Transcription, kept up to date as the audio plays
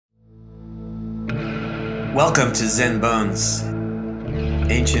Welcome to Zen Bones,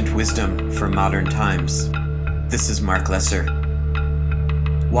 ancient wisdom for modern times. This is Marc Lesser.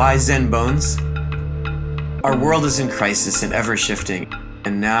 Why Zen Bones? Our world is in crisis and ever shifting,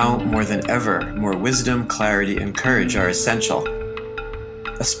 and now more than ever, more wisdom, clarity, and courage are essential,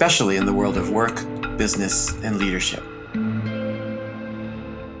 especially in the world of work, business, and leadership.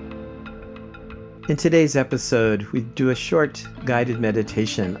 In today's episode, we do a short guided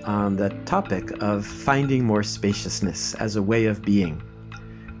meditation on the topic of finding more spaciousness as a way of being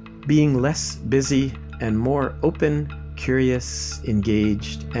less busy and more open, curious,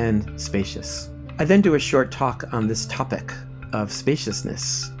 engaged, and spacious. I then do a short talk on this topic of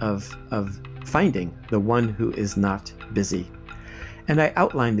spaciousness, of finding the one who is not busy. And I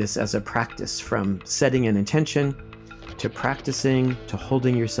outline this as a practice from setting an intention to practicing, to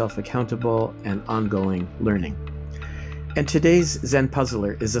holding yourself accountable, and ongoing learning. And today's Zen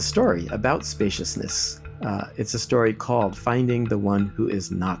Puzzler is a story about spaciousness. It's a story called Finding the One Who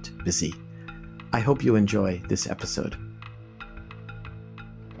Is Not Busy. I hope you enjoy this episode.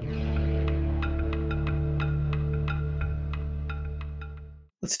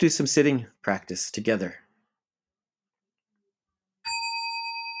 Let's do some sitting practice together.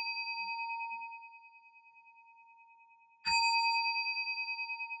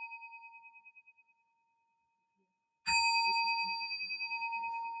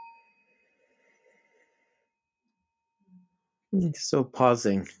 So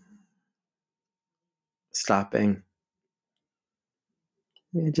pausing, stopping,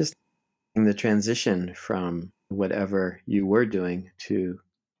 and just the transition from whatever you were doing to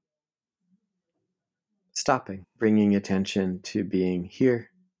stopping, bringing attention to being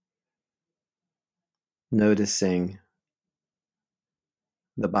here, noticing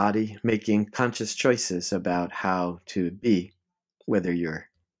the body, making conscious choices about how to be, whether you're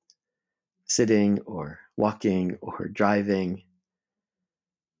sitting or walking or driving,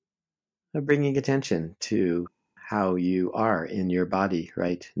 bringing attention to how you are in your body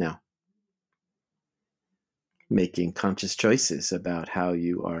right now, making conscious choices about how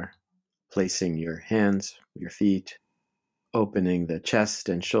you are placing your hands, your feet, opening the chest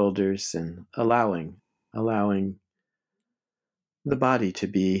and shoulders, and allowing the body to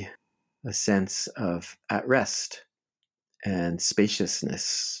be a sense of at rest and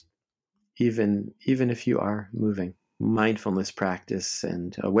spaciousness, even if you are moving. Mindfulness practice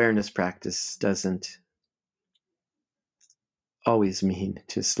and awareness practice doesn't always mean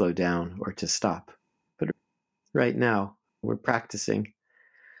to slow down or to stop. But right now, we're practicing,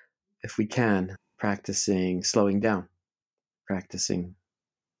 if we can, practicing slowing down, practicing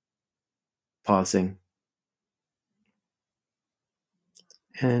pausing,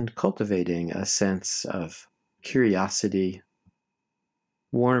 and cultivating a sense of curiosity,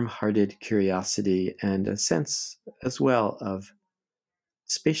 warm-hearted curiosity, and a sense as well of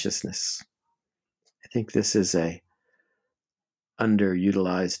spaciousness. I think this is a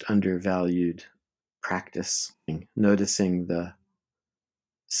underutilized, undervalued practice, noticing the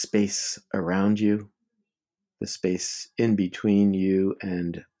space around you, the space in between you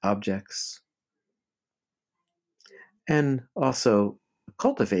and objects, and also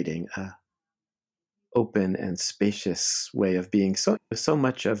cultivating a open and spacious way of being. So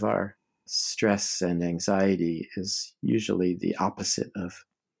much of our stress and anxiety is usually the opposite of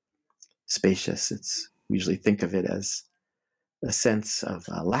spacious. We usually think of it as a sense of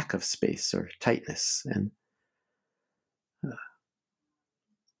a lack of space or tightness. And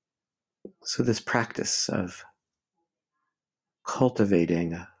so this practice of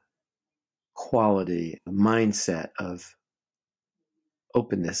cultivating a quality, a mindset of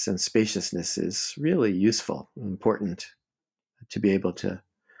openness and spaciousness is really useful and important to be able to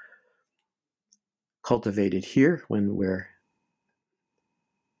cultivate it here when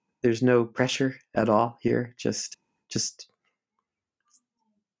there's no pressure at all here, just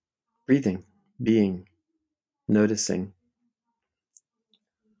breathing, being, noticing,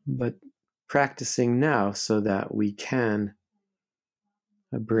 but practicing now so that we can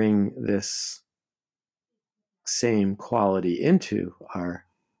bring this same quality into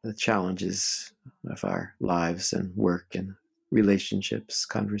the challenges of our lives and work and relationships,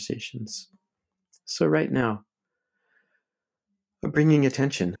 conversations. So right now, bringing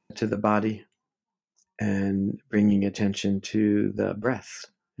attention to the body and bringing attention to the breath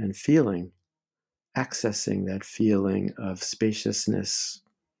and accessing that feeling of spaciousness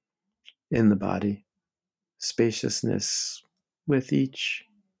in the body, spaciousness with each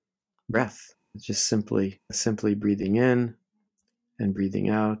breath, just simply breathing in and breathing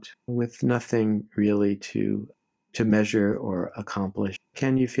out with nothing really to measure or accomplish.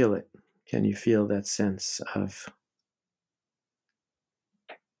 Can you feel it? Can you feel that sense of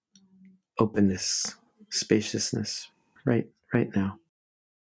openness, spaciousness right now?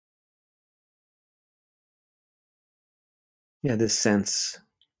 Yeah, this sense,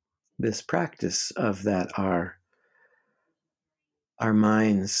 this practice of that our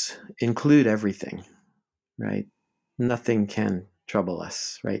minds include everything, right? Nothing can trouble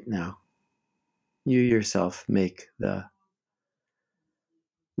us right now. You yourself make the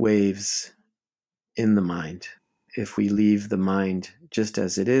waves in the mind. If we leave the mind just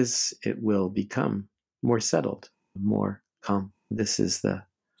as it is, it will become more settled, more calm. This is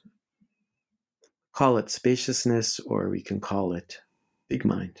call it spaciousness, or we can call it big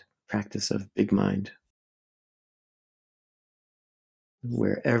mind, practice of big mind,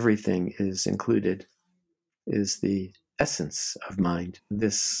 where everything is included, is the essence of mind.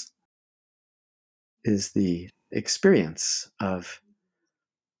 This is the experience of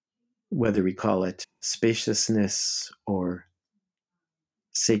whether we call it spaciousness or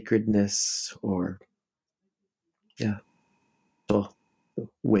sacredness or, yeah, so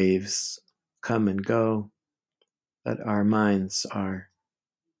waves come and go, but our minds are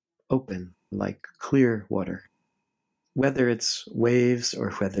open like clear water. Whether it's waves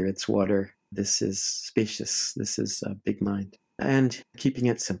or whether it's water, this is spacious. This is a big mind. And keeping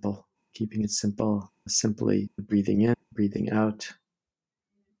it simple, simply breathing in, breathing out.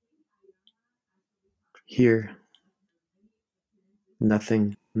 Here,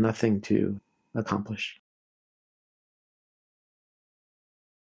 nothing to accomplish.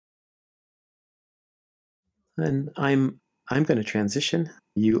 And I'm going to transition.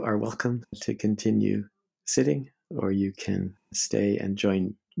 You are welcome to continue sitting, or you can stay and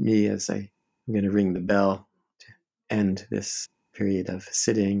join me as I'm going to ring the bell to end this period of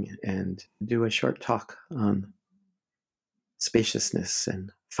sitting and do a short talk on spaciousness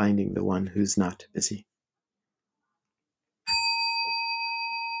and finding the one who's not busy.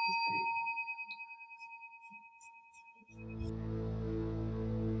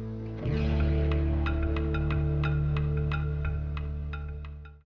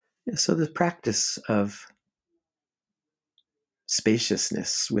 So the practice of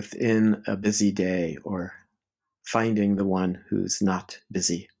spaciousness within a busy day, or finding the one who's not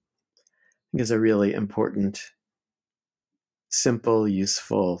busy, is a really important, simple,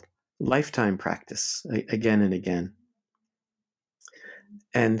 useful, lifetime practice again and again.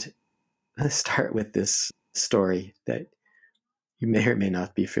 And let's start with this story that you may or may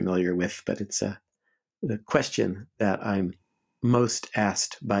not be familiar with, but it's the question that I'm most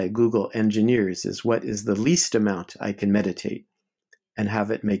asked by Google engineers is, what is the least amount I can meditate and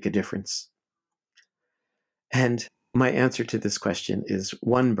have it make a difference? And my answer to this question is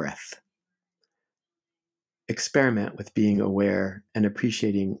one breath. Experiment with being aware and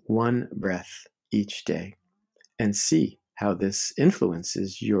appreciating one breath each day and see how this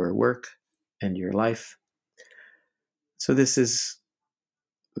influences your work and your life. So this is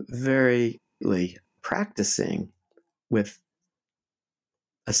very practicing with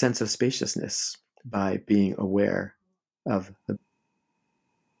a sense of spaciousness by being aware of the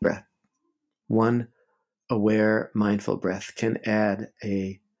breath. One aware, mindful breath can add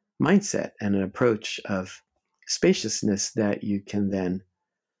a mindset and an approach of spaciousness that you can then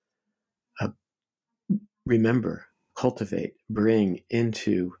remember, cultivate, bring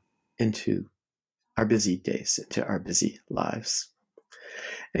into our busy days, into our busy lives.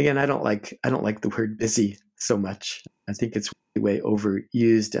 Again, I don't like the word busy so much. I think it's way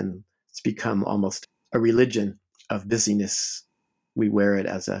overused, and it's become almost a religion of busyness. We wear it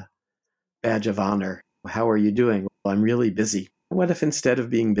as a badge of honor. How are you doing? Well, I'm really busy. What if instead of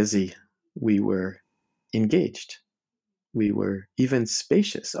being busy, we were engaged? We were even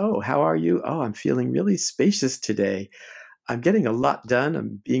spacious. Oh, how are you? Oh, I'm feeling really spacious today. I'm getting a lot done.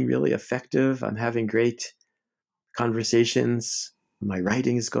 I'm being really effective. I'm having great conversations. My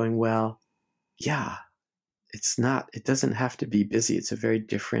writing is going well. Yeah, it doesn't have to be busy. It's a very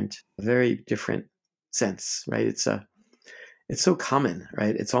different sense, right? It's so common,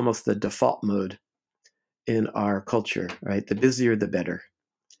 right? It's almost the default mode in our culture, right? The busier, the better.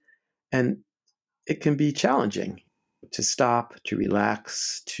 And it can be challenging to stop, to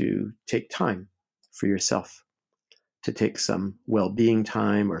relax, to take time for yourself, to take some well-being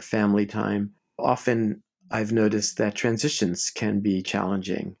time or family time. Often I've noticed that transitions can be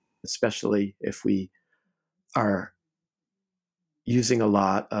challenging, especially if we are using a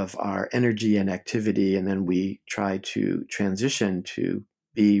lot of our energy and activity, and then we try to transition to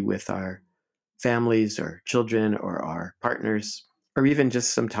be with our families or children or our partners, or even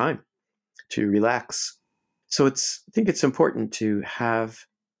just some time to relax. So I think it's important to have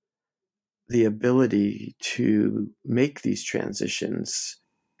the ability to make these transitions.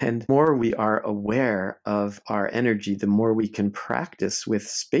 And the more we are aware of our energy, the more we can practice with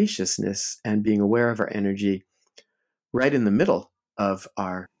spaciousness and being aware of our energy right in the middle of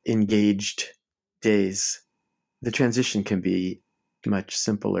our engaged days. The transition can be much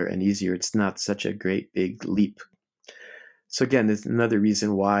simpler and easier. It's not such a great big leap. So again, there's another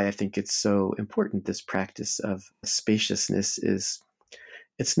reason why I think it's so important, this practice of spaciousness is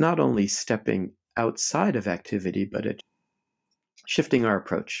it's not only stepping outside of activity, but it's shifting our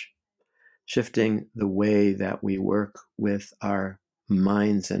approach, shifting the way that we work with our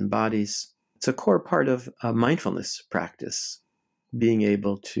minds and bodies. It's a core part of a mindfulness practice, being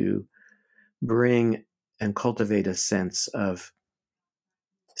able to bring and cultivate a sense of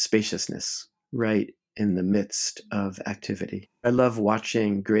spaciousness right in the midst of activity. I love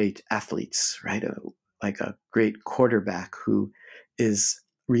watching great athletes, right? Like a great quarterback who is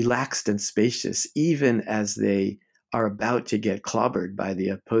relaxed and spacious, even as they are about to get clobbered by the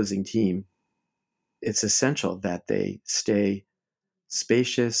opposing team. It's essential that they stay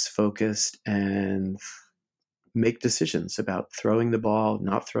spacious, focused, and make decisions about throwing the ball,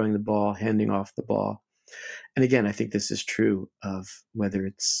 not throwing the ball, handing off the ball. And again, I think this is true of whether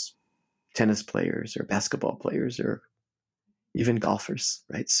it's tennis players or basketball players or even golfers,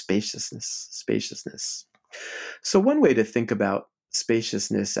 right? Spaciousness, spaciousness. So one way to think about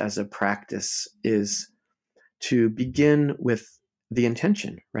spaciousness as a practice is to begin with the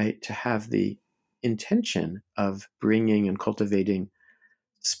intention, right? To have the intention of bringing and cultivating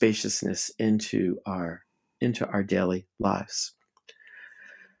spaciousness into our daily lives.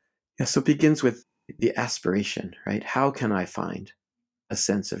 Yeah, so it begins with the aspiration, right? How can I find a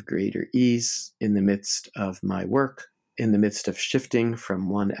sense of greater ease in the midst of my work, in the midst of shifting from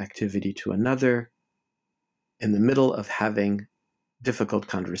one activity to another, in the middle of having difficult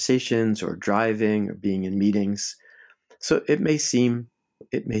conversations or driving or being in meetings? So it may seem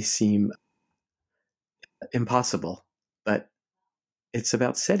impossible, but it's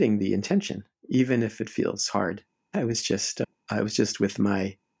about setting the intention, even if it feels hard. I was just with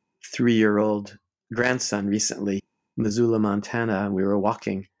my 3-year-old grandson recently, Missoula, Montana, and we were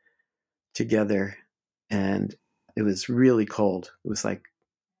walking together, and it was really cold. It was like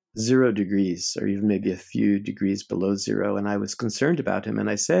 0 degrees, or even maybe a few degrees below zero. And I was concerned about him. And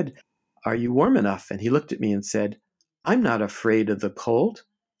I said, "Are you warm enough?" And he looked at me and said, "I'm not afraid of the cold."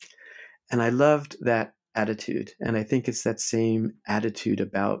 And I loved that attitude. And I think it's that same attitude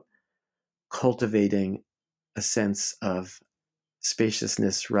about cultivating a sense of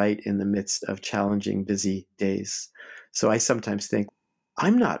spaciousness right in the midst of challenging, busy days. So I sometimes think,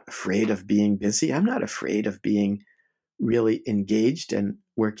 I'm not afraid of being busy. I'm not afraid of being really engaged and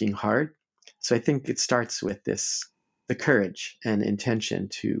working hard. So I think it starts with the courage and intention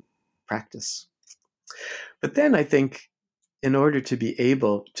to practice. But then I think in order to be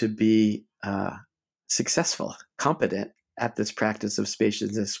able to be successful, competent at this practice of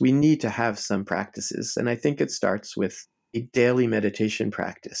spaciousness, we need to have some practices. And I think it starts with a daily meditation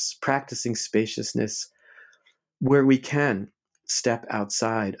practice, practicing spaciousness where we can step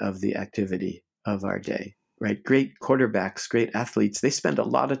outside of the activity of our day, right? Great quarterbacks, great athletes, they spend a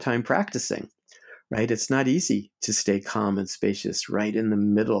lot of time practicing, right? It's not easy to stay calm and spacious right in the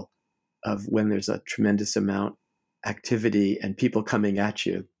middle of when there's a tremendous amount activity and people coming at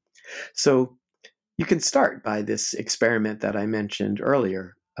you. So you can start by this experiment that I mentioned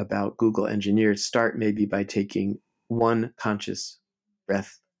earlier about Google engineers. Start maybe by taking one conscious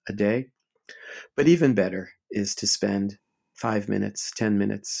breath a day. But even better is to spend 5 minutes, 10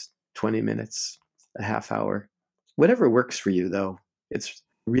 minutes, 20 minutes, a half hour, whatever works for you, though. It's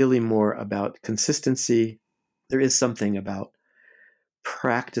really more about consistency. There is something about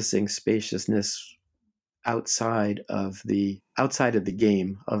practicing spaciousness outside of the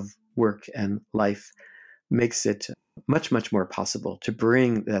game of work and life makes it much, much more possible to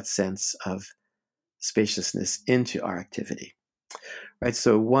bring that sense of spaciousness into our activity, right?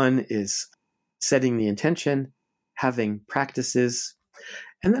 So one is setting the intention, having practices,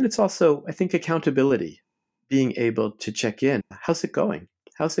 and then it's also, I think, accountability, being able to check in. How's it going?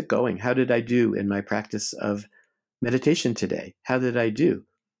 How's it going? How did I do in my practice of meditation today? How did I do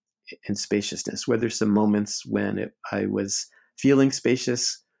in spaciousness? Were there some moments when I was feeling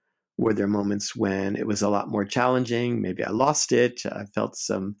spacious? Were there moments when it was a lot more challenging? Maybe I lost it. I felt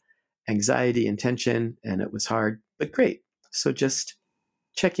some anxiety and tension, and it was hard, but great. So just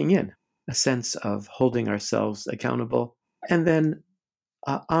checking in, a sense of holding ourselves accountable, and then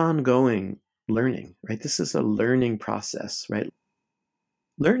ongoing learning, right? This is a learning process, right?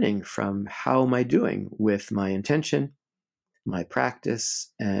 Learning from how am I doing with my intention, my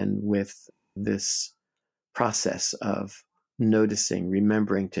practice, and with this process of noticing,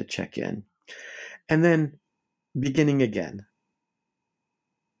 remembering to check in, and then beginning again,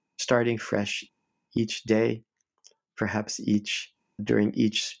 starting fresh each day, perhaps during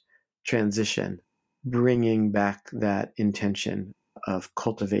each transition, bringing back that intention of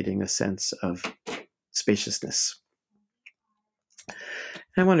cultivating a sense of spaciousness.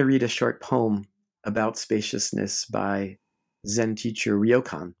 I want to read a short poem about spaciousness by Zen teacher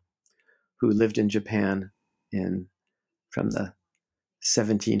Ryokan, who lived in Japan from the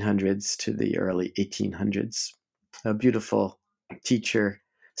 1700s to the early 1800s. A beautiful teacher,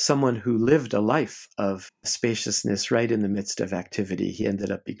 someone who lived a life of spaciousness right in the midst of activity. He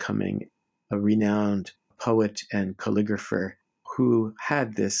ended up becoming a renowned poet and calligrapher who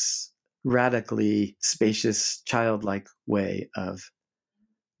had this radically spacious, childlike way of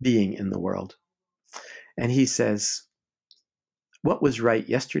being in the world. And he says, "What was right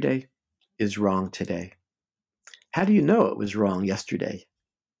yesterday is wrong today. How do you know it was wrong yesterday?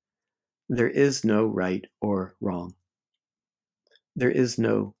 There is no right or wrong. There is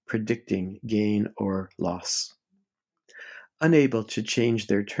no predicting gain or loss. Unable to change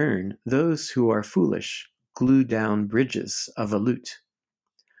their turn, those who are foolish glue down bridges of a lute.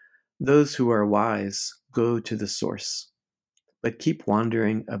 Those who are wise go to the source, but keep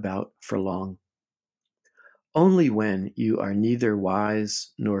wandering about for long. Only when you are neither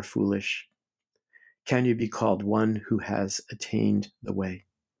wise nor foolish can you be called one who has attained the way.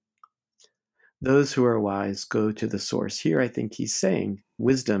 Those who are wise go to the source." Here, I think he's saying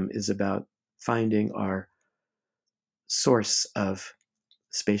wisdom is about finding our source of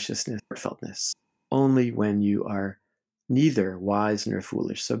spaciousness, heartfeltness, only when you are neither wise nor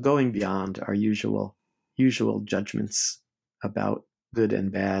foolish. So going beyond our usual judgments about good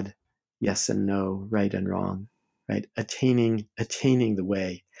and bad, yes and no, right and wrong, right? Attaining the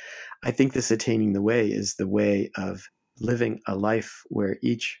way. I think this attaining the way is the way of living a life where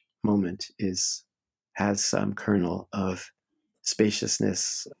each moment has some kernel of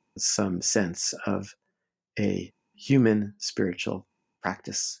spaciousness, some sense of a human spiritual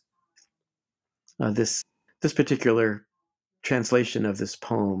practice. This particular translation of this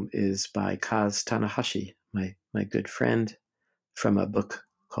poem is by Kaz Tanahashi, my good friend, from a book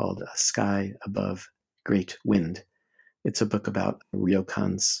called Sky Above Great Wind. It's a book about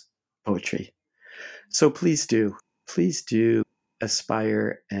Ryokan's poetry. So please do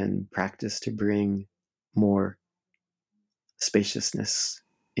aspire and practice to bring more spaciousness,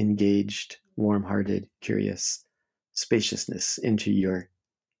 engaged, warm-hearted, curious spaciousness into your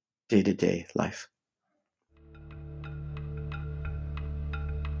day-to-day life.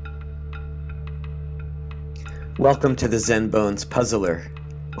 Welcome to the Zen Bones Puzzler,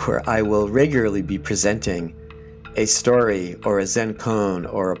 where I will regularly be presenting a story or a Zen koan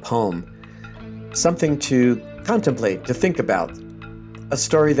or a poem, something to contemplate, to think about, a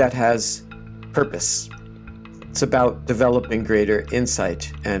story that has purpose. It's about developing greater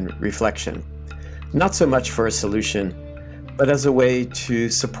insight and reflection, not so much for a solution, but as a way to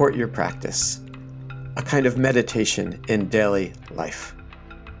support your practice, a kind of meditation in daily life.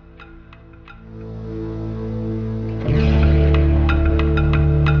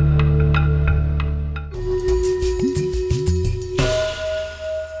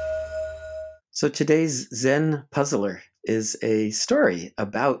 So today's Zen puzzler is a story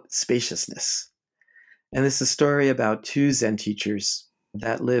about spaciousness. And this is a story about two Zen teachers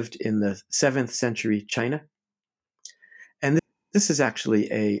that lived in the 7th century China. And this is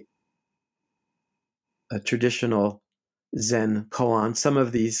actually a traditional Zen koan. Some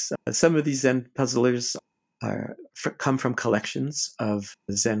of these Zen puzzlers come from collections of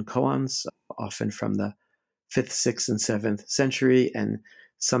Zen koans, often from the 5th, 6th, and 7th century. And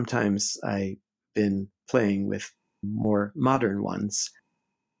sometimes I've been playing with more modern ones.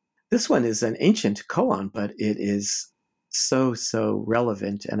 This one is an ancient koan, but it is so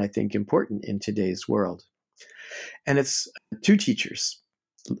relevant and I think important in today's world. And it's two teachers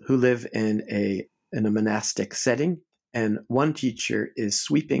who live in a monastic setting, and one teacher is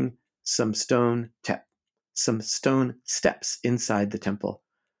sweeping some stone steps inside the temple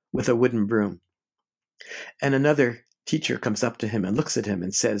with a wooden broom. And another teacher comes up to him and looks at him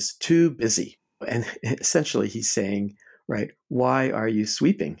and says, "Too busy." And essentially he's saying, right, why are you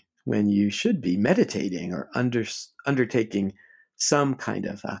sweeping when you should be meditating or undertaking some kind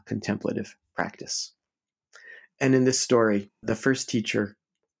of contemplative practice? And in this story, the first teacher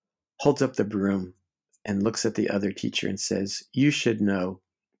holds up the broom and looks at the other teacher and says, "You should know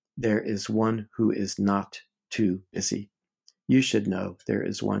there is one who is not too busy. You should know there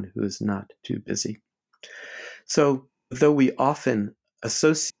is one who is not too busy." So though we often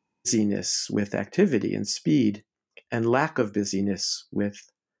associate busyness with activity and speed, and lack of busyness with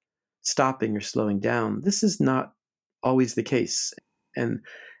stopping or slowing down. This is not always the case. And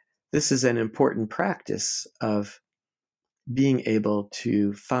this is an important practice of being able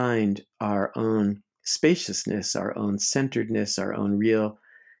to find our own spaciousness, our own centeredness, our own real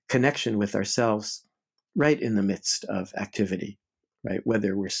connection with ourselves right in the midst of activity, right?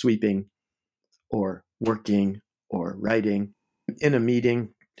 Whether we're sweeping or working or writing, in a meeting,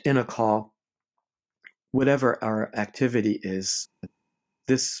 in a call, whatever our activity is,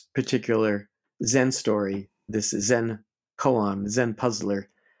 this particular Zen story, this Zen koan, Zen puzzler,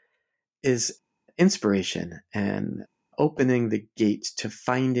 is inspiration and opening the gate to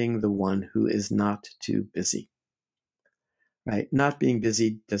finding the one who is not too busy, right? Not being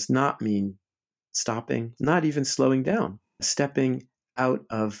busy does not mean stopping, not even slowing down, stepping out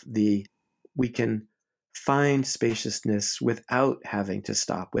of we can find spaciousness without having to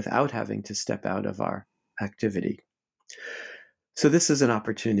stop, without having to step out of our activity. So this is an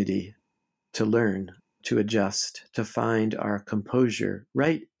opportunity to learn, to adjust, to find our composure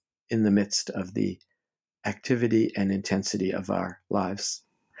right in the midst of the activity and intensity of our lives.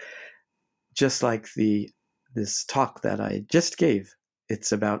 Just like this talk that I just gave,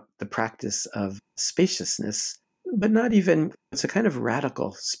 it's about the practice of spaciousness, but not even, it's a kind of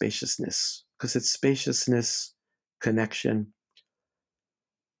radical spaciousness, because it's spaciousness, connection,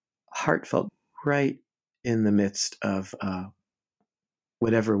 heartfelt, right in the midst of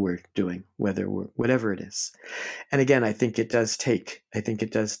whatever we're doing, whatever it is. And again, I think it does take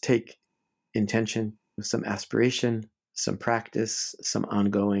intention, some aspiration, some practice, some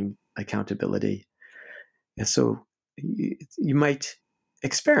ongoing accountability. And so you might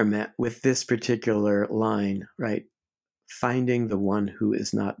experiment with this particular line, right? Finding the one who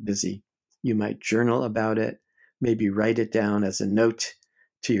is not busy. You might journal about it, maybe write it down as a note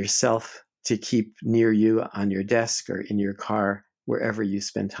to yourself to keep near you on your desk or in your car, wherever you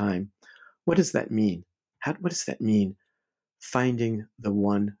spend time. What does that mean? What does that mean? Finding the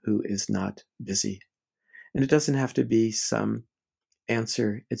one who is not busy. And it doesn't have to be some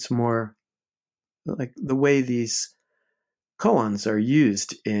answer. It's more like the way these koans are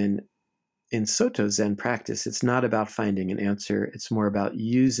used in Soto Zen practice. It's not about finding an answer. It's more about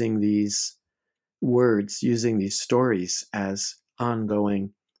using these words, using these stories as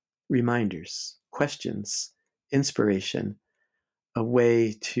ongoing reminders, questions, inspiration, a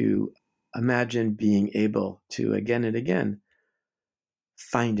way to imagine being able to, again and again,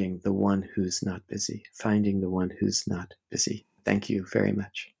 finding the one who's not busy, finding the one who's not busy. Thank you very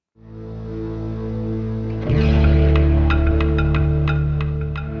much.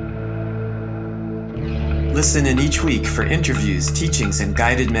 Listen in each week for interviews, teachings, and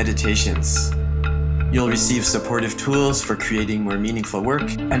guided meditations. You'll receive supportive tools for creating more meaningful work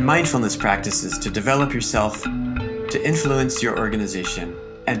and mindfulness practices to develop yourself, to influence your organization,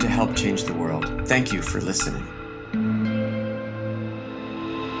 and to help change the world. Thank you for listening.